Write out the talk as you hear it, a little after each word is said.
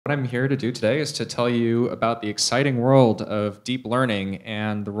What I'm here to do today is to tell you about the exciting world of deep learning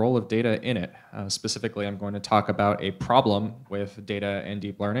and the role of data in it. Specifically, I'm going to talk about a problem with data and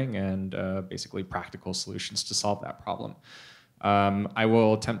deep learning and basically practical solutions to solve that problem. I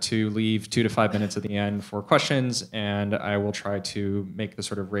will attempt to leave 2 to 5 minutes at the end for questions, and I will try to make the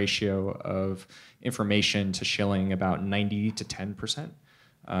sort of ratio of information to shilling about 90 to 10%.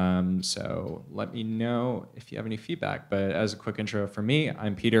 So let me know if you have any feedback. But as a quick intro for me,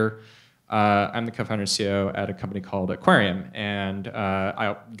 I'm Peter. I'm the co-founder and CEO at a company called Aquarium, and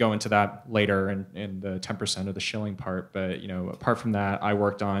I'll go into that later in the 10% of the shilling part. But apart from that, I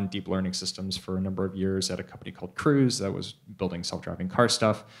worked on deep learning systems for a number of years at a company called Cruise that was building self-driving car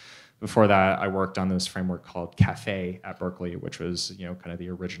stuff. Before that, I worked on this framework called Caffe at Berkeley, which was kind of the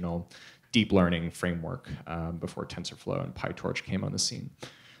original deep learning framework before TensorFlow and PyTorch came on the scene.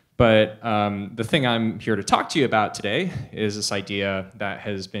 But the thing I'm here to talk to you about today is this idea that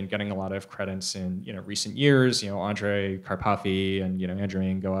has been getting a lot of credence in recent years. Andre Karpathy and Andrew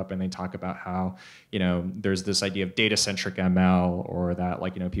Ng go up and they talk about how there's this idea of data-centric ML, or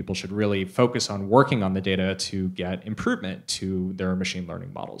that people should really focus on working on the data to get improvement to their machine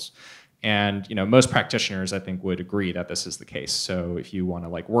learning models. And most practitioners, I think, would agree that this is the case. So if you want to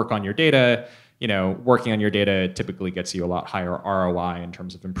work on your data, working on your data typically gets you a lot higher ROI in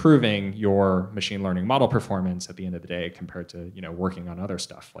terms of improving your machine learning model performance at the end of the day compared to working on other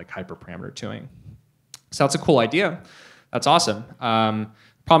stuff like hyperparameter tuning. So that's a cool idea. That's awesome.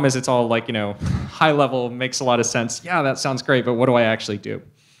 Problem is, it's all high level, makes a lot of sense. Yeah, that sounds great, but what do I actually do?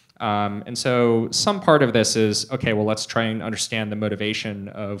 And so some part of this is, okay, well, let's try and understand the motivation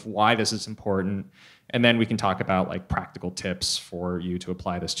of why this is important. And then we can talk about practical tips for you to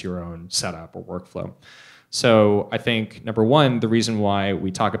apply this to your own setup or workflow. So I think, number one, the reason why we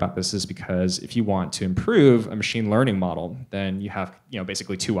talk about this is because if you want to improve a machine learning model, then you have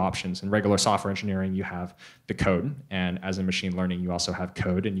basically two options. In regular software engineering, you have the code. And as in machine learning, you also have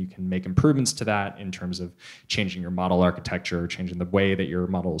code. And you can make improvements to that in terms of changing your model architecture, changing the way that your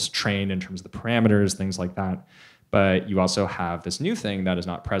model is trained in terms of the parameters, things like that. But you also have this new thing that is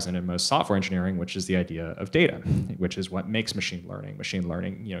not present in most software engineering, which is the idea of data, which is what makes machine learning. Machine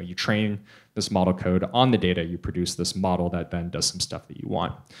learning, you train this model code on the data, you produce this model that then does some stuff that you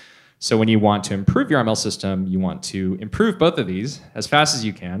want. So when you want to improve your ML system, you want to improve both of these as fast as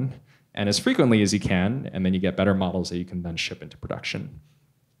you can and as frequently as you can, and then you get better models that you can then ship into production.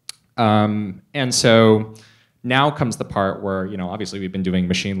 And so now comes the part where, obviously we've been doing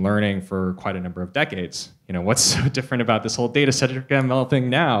machine learning for quite a number of decades. What's so different about this whole data-centric ML thing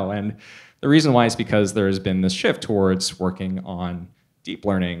now? And the reason why is because there has been this shift towards working on deep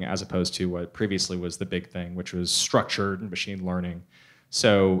learning as opposed to what previously was the big thing, which was structured machine learning.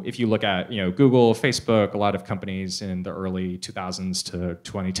 So if you look at Google, Facebook, a lot of companies in the early 2000s to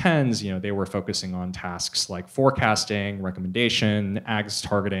 2010s, they were focusing on tasks like forecasting, recommendation, ads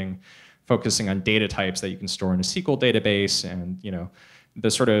targeting, focusing on data types that you can store in a SQL database. And the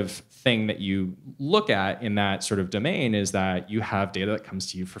sort of thing that you look at in that sort of domain is that you have data that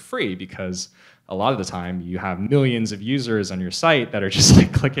comes to you for free, because a lot of the time you have millions of users on your site that are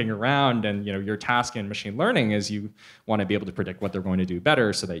just clicking around, and your task in machine learning is you want to be able to predict what they're going to do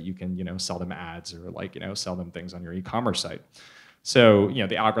better so that you can sell them ads or sell them things on your e-commerce site. So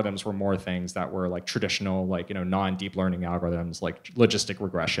the algorithms were more things that were traditional non-deep learning algorithms like logistic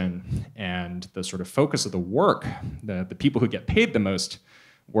regression, and the sort of focus of the work, the people who get paid the most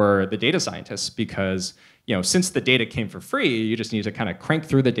were the data scientists, because since the data came for free, you just need to kind of crank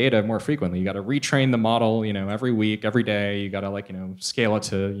through the data more frequently. You got to retrain the model every week, every day. You got to scale it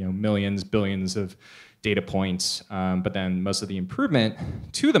to millions, billions of data points. But then most of the improvement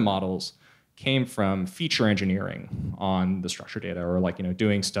to the models came from feature engineering on the structured data, or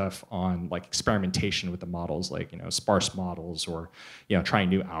doing stuff on experimentation with the models, sparse models, or trying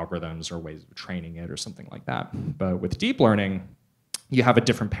new algorithms or ways of training it or something like that. But with deep learning, you have a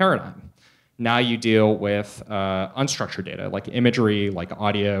different paradigm. Now you deal with unstructured data, like imagery, like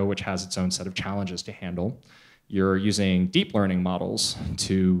audio, which has its own set of challenges to handle. You're using deep learning models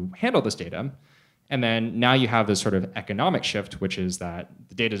to handle this data. And then now you have this sort of economic shift, which is that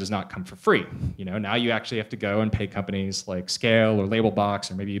the data does not come for free. Now you actually have to go and pay companies like Scale or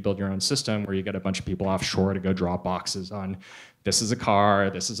Labelbox, or maybe you build your own system where you get a bunch of people offshore to go draw boxes on, this is a car,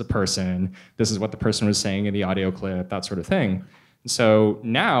 this is a person, this is what the person was saying in the audio clip, that sort of thing. And so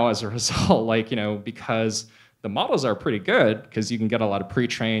now, as a result, because the models are pretty good, because you can get a lot of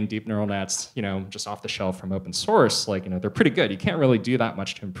pre-trained deep neural nets, just off the shelf from open source, they're pretty good. You can't really do that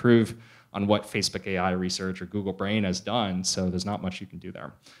much to improve on what Facebook AI research or Google Brain has done, so there's not much you can do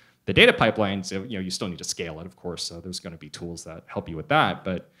there. The data pipelines, you still need to scale it, of course, so there's going to be tools that help you with that.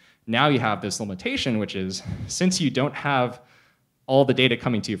 But now you have this limitation, which is since you don't have all the data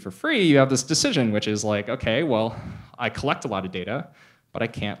coming to you for free, you have this decision, which is like, okay, well, I collect a lot of data, but I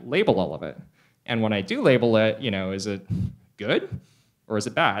can't label all of it. And when I do label it, is it good or is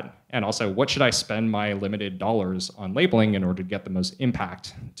it bad? And also, what should I spend my limited dollars on labeling in order to get the most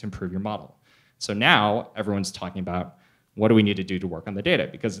impact to improve your model? So now everyone's talking about what do we need to do to work on the data?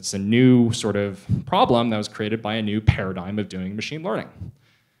 Because it's a new sort of problem that was created by a new paradigm of doing machine learning.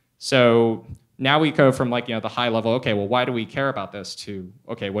 So now we go from like, the high level, okay, well, why do we care about this to,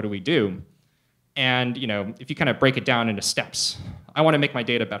 okay, what do we do? And if you kind of break it down into steps, I want to make my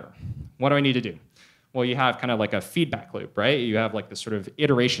data better. What do I need to do? Well, you have kind of like a feedback loop, right? You have like this sort of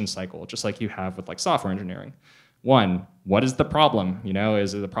iteration cycle, just like you have with like software engineering. One, what is the problem?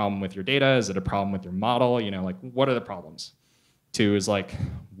 Is it a problem with your data? Is it a problem with your model? Like what are the problems? Two is like,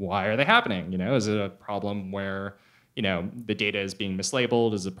 why are they happening? Is it a problem where the data is being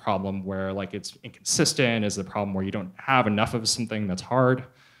mislabeled? Is it a problem where like it's inconsistent? Is it a problem where you don't have enough of something that's hard?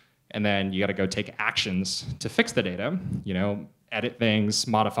 And then you got to go take actions to fix the data, edit things,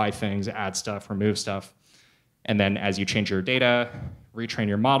 modify things, add stuff, remove stuff. And then as you change your data, retrain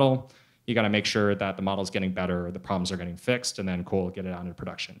your model, you got to make sure that the model is getting better, the problems are getting fixed, and then cool, get it out into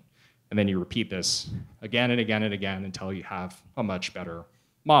production. And then you repeat this again and again and again until you have a much better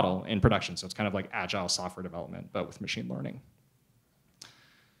model in production. So it's kind of like agile software development, but with machine learning.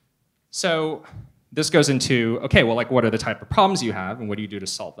 So this goes into, okay, well, like what are the type of problems you have and what do you do to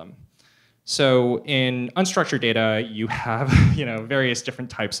solve them? So in unstructured data, you have various different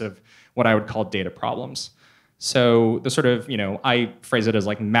types of what I would call data problems. So the sort of, I phrase it as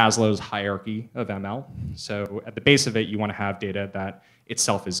like Maslow's hierarchy of ML. So at the base of it, you want to have data that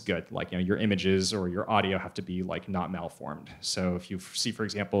itself is good. Like, your images or your audio have to be like not malformed. So if you see, for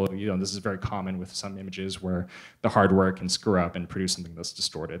example, this is very common with some images where the hardware can screw up and produce something that's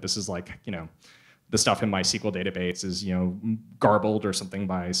distorted. This is like, the stuff in my SQL database is, garbled or something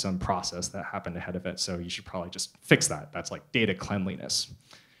by some process that happened ahead of it. So you should probably just fix that. That's like data cleanliness.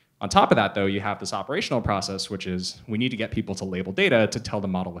 On top of that, though, you have this operational process, which is we need to get people to label data to tell the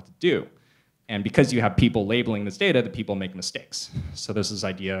model what to do. And because you have people labeling this data, the people make mistakes. So there's this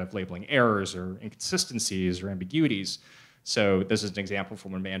idea of labeling errors or inconsistencies or ambiguities. So this is an example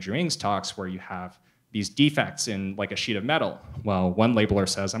from one of Andrew Ng's talks where you have these defects in like a sheet of metal. Well, one labeler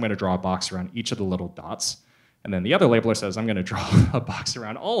says, I'm going to draw a box around each of the little dots. And then the other labeler says, I'm going to draw a box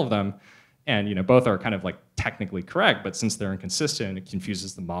around all of them. And both are kind of like technically correct, but since they're inconsistent, it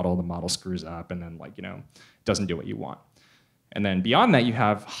confuses the model screws up, and then like, doesn't do what you want. And then beyond that, you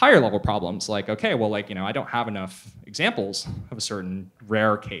have higher level problems like, okay, well, like, I don't have enough examples of a certain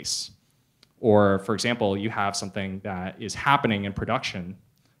rare case. Or for example, you have something that is happening in production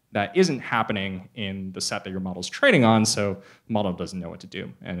that isn't happening in the set that your model's training on, so the model doesn't know what to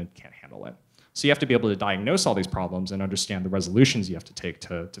do and it can't handle it. So you have to be able to diagnose all these problems and understand the resolutions you have to take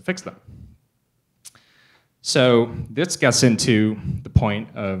to fix them. So this gets into the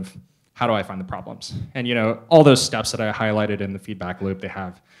point of how do I find the problems? And all those steps that I highlighted in the feedback loop, they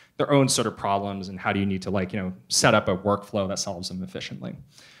have their own sort of problems and how do you need to like, set up a workflow that solves them efficiently.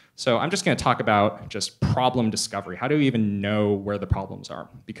 So I'm just going to talk about just problem discovery. How do you even know where the problems are?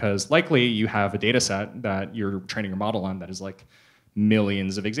 Because likely you have a data set that you're training your model on that is like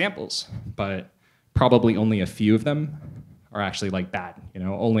millions of examples, but probably only a few of them are actually like bad.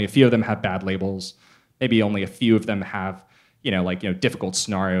 Only a few of them have bad labels. Maybe only a few of them have difficult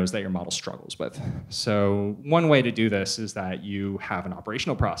scenarios that your model struggles with. So one way to do this is that you have an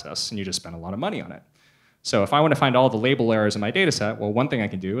operational process and you just spend a lot of money on it. So if I want to find all the label errors in my data set, well, one thing I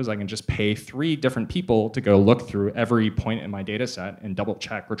can do is I can just pay 3 different people to go look through every point in my data set and double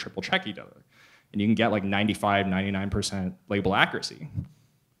check or triple check each other. And you can get like 95, 99% label accuracy,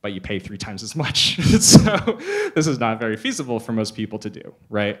 but you pay 3 times as much. So this is not very feasible for most people to do,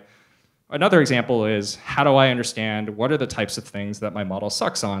 right? Another example is, how do I understand what are the types of things that my model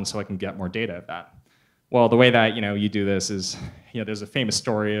sucks on so I can get more data of that? Well, the way that you do this is, there's a famous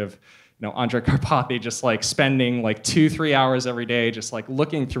story of Andrej Karpathy just like spending like 2-3 hours every day just like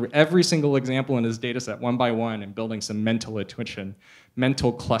looking through every single example in his data set one by one and building some mental intuition,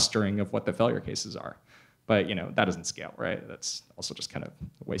 mental clustering of what the failure cases are. But that doesn't scale, right? That's also just kind of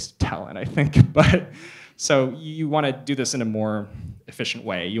a waste of talent, I think. But so you want to do this in a more efficient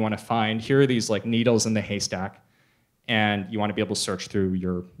way. You want to find, here are these like needles in the haystack, and you want to be able to search through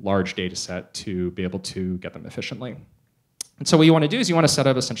your large data set to be able to get them efficiently. And so what you want to do is you want to set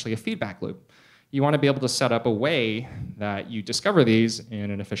up essentially a feedback loop. You want to be able to set up a way that you discover these in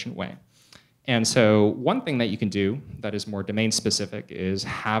an efficient way. And so one thing that you can do that is more domain specific is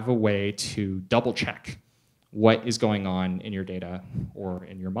have a way to double check what is going on in your data or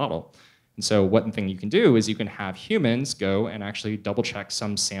in your model. And so one thing you can do is you can have humans go and actually double check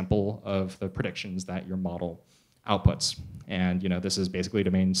some sample of the predictions that your model outputs. And this is basically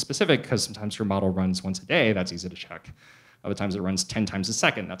domain specific because sometimes your model runs once a day, that's easy to check. Other times it runs 10 times a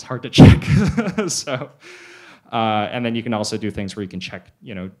second, that's hard to check. And then you can also do things where you can check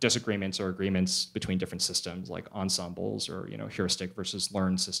disagreements or agreements between different systems like ensembles or heuristic versus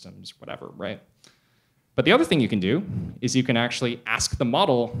learned systems, whatever, right? But the other thing you can do is you can actually ask the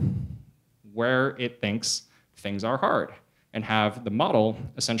model where it thinks things are hard and have the model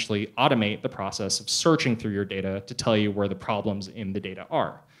essentially automate the process of searching through your data to tell you where the problems in the data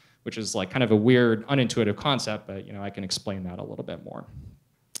are, which is like kind of a weird, unintuitive concept, but I can explain that a little bit more.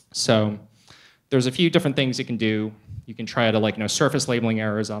 So there's a few different things you can do. You can try to surface labeling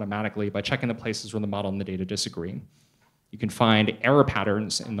errors automatically by checking the places where the model and the data disagree. You can find error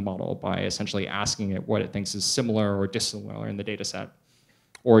patterns in the model by essentially asking it what it thinks is similar or dissimilar in the data set.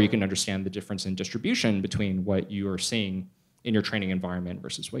 Or you can understand the difference in distribution between what you are seeing in your training environment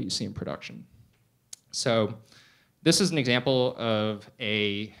versus what you see in production. So this is an example of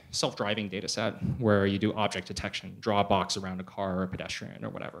a self-driving data set where you do object detection, draw a box around a car or a pedestrian or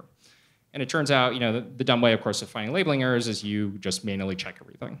whatever. And it turns out, the dumb way, of course, of finding labeling errors is you just manually check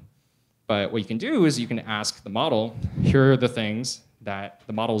everything. But what you can do is you can ask the model, here are the things that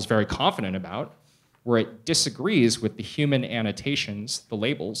the model is very confident about, where it disagrees with the human annotations, the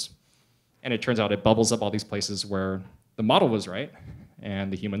labels. And it turns out it bubbles up all these places where the model was right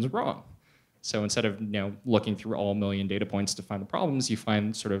and the humans were wrong. So instead of looking through all 1,000,000 data points to find the problems, you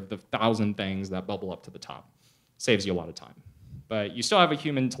find sort of the 1,000 things that bubble up to the top. Saves you a lot of time. But you still have a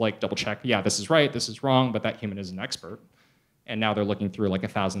human to double check, yeah, this is right, this is wrong, but that human is an expert. And now they're looking through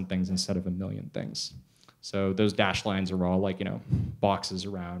 1,000 things instead of 1,000,000 things. So those dashed lines are all boxes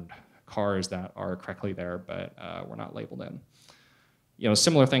around cars that are correctly there, but were not labeled in. A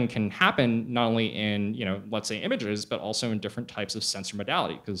similar thing can happen not only in, let's say images, but also in different types of sensor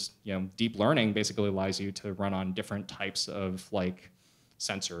modality, because deep learning basically allows you to run on different types of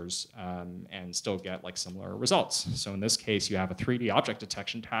sensors and still get similar results. So in this case, you have a 3D object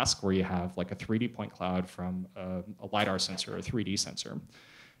detection task where you have a 3D point cloud from a LiDAR sensor, a 3D sensor.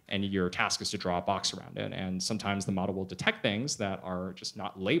 And your task is to draw a box around it. And sometimes the model will detect things that are just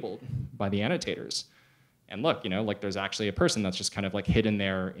not labeled by the annotators. And look, there's actually a person that's just kind of hidden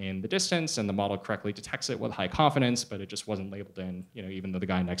there in the distance, and the model correctly detects it with high confidence, but it just wasn't labeled in, even though the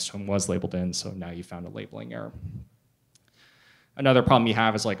guy next to him was labeled in, so now you found a labeling error. Another problem you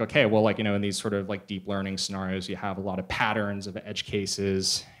have is okay, well, in these sort of deep learning scenarios, you have a lot of patterns of edge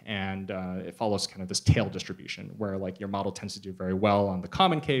cases, and it follows kind of this tail distribution where your model tends to do very well on the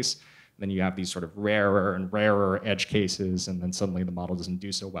common case, then you have these sort of rarer and rarer edge cases, and then suddenly the model doesn't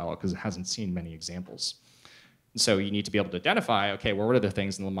do so well because it hasn't seen many examples. And so you need to be able to identify, okay, well, what are the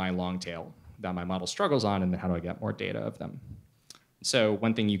things in my long tail that my model struggles on, and then how do I get more data of them? So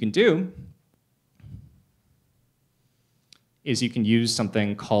one thing you can do is you can use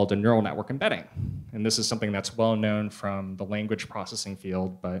something called a neural network embedding. And this is something that's well known from the language processing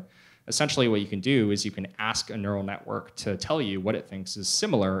field, but essentially what you can do is you can ask a neural network to tell you what it thinks is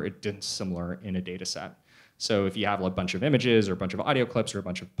similar or dissimilar in a data set. So if you have a bunch of images or a bunch of audio clips or a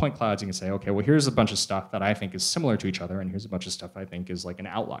bunch of point clouds, you can say, okay, well, here's a bunch of stuff that I think is similar to each other, and here's a bunch of stuff I think is an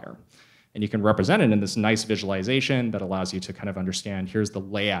outlier. And you can represent it in this nice visualization that allows you to kind of understand, here's the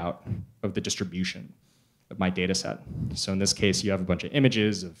layout of the distribution of my data set. So in this case, you have a bunch of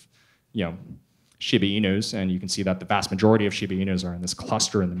images of Shiba Inus, and you can see that the vast majority of Shiba Inus are in this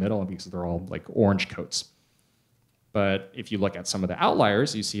cluster in the middle because they're all orange coats. But if you look at some of the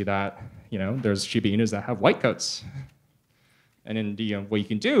outliers, you see that there's Shiba Inus that have white coats. And then what you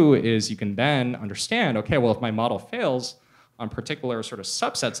can do is you can then understand, okay, well, if my model fails on particular sort of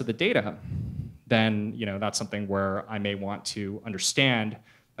subsets of the data, then that's something where I may want to understand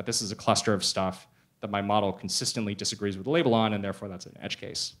that this is a cluster of stuff that my model consistently disagrees with the label on, and therefore that's an edge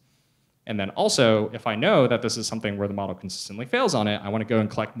case. And then also, if I know that this is something where the model consistently fails on it, I want to go and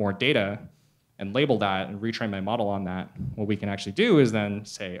collect more data and label that and retrain my model on that. What we can actually do is then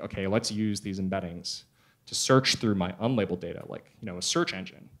say, okay, let's use these embeddings to search through my unlabeled data, a search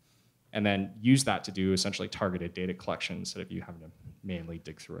engine, and then use that to do essentially targeted data collection instead of you having to manually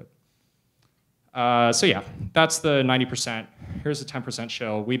dig through it. So yeah, that's the 90%. Here's the 10%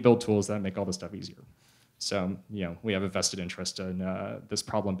 shell. We build tools that make all this stuff easier. So we have a vested interest in this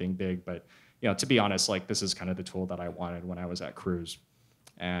problem being big, but to be honest, this is kind of the tool that I wanted when I was at Cruise,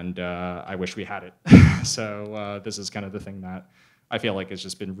 and I wish we had it. So this is kind of the thing that I feel like it's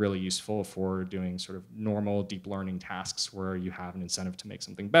just been really useful for doing sort of normal deep learning tasks where you have an incentive to make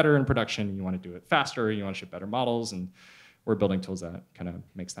something better in production, you want to do it faster, you want to ship better models, and we're building tools that kind of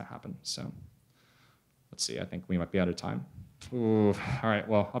makes that happen. So let's see, I think we might be out of time. Ooh, all right,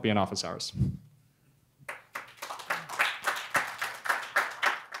 well, I'll be in office hours.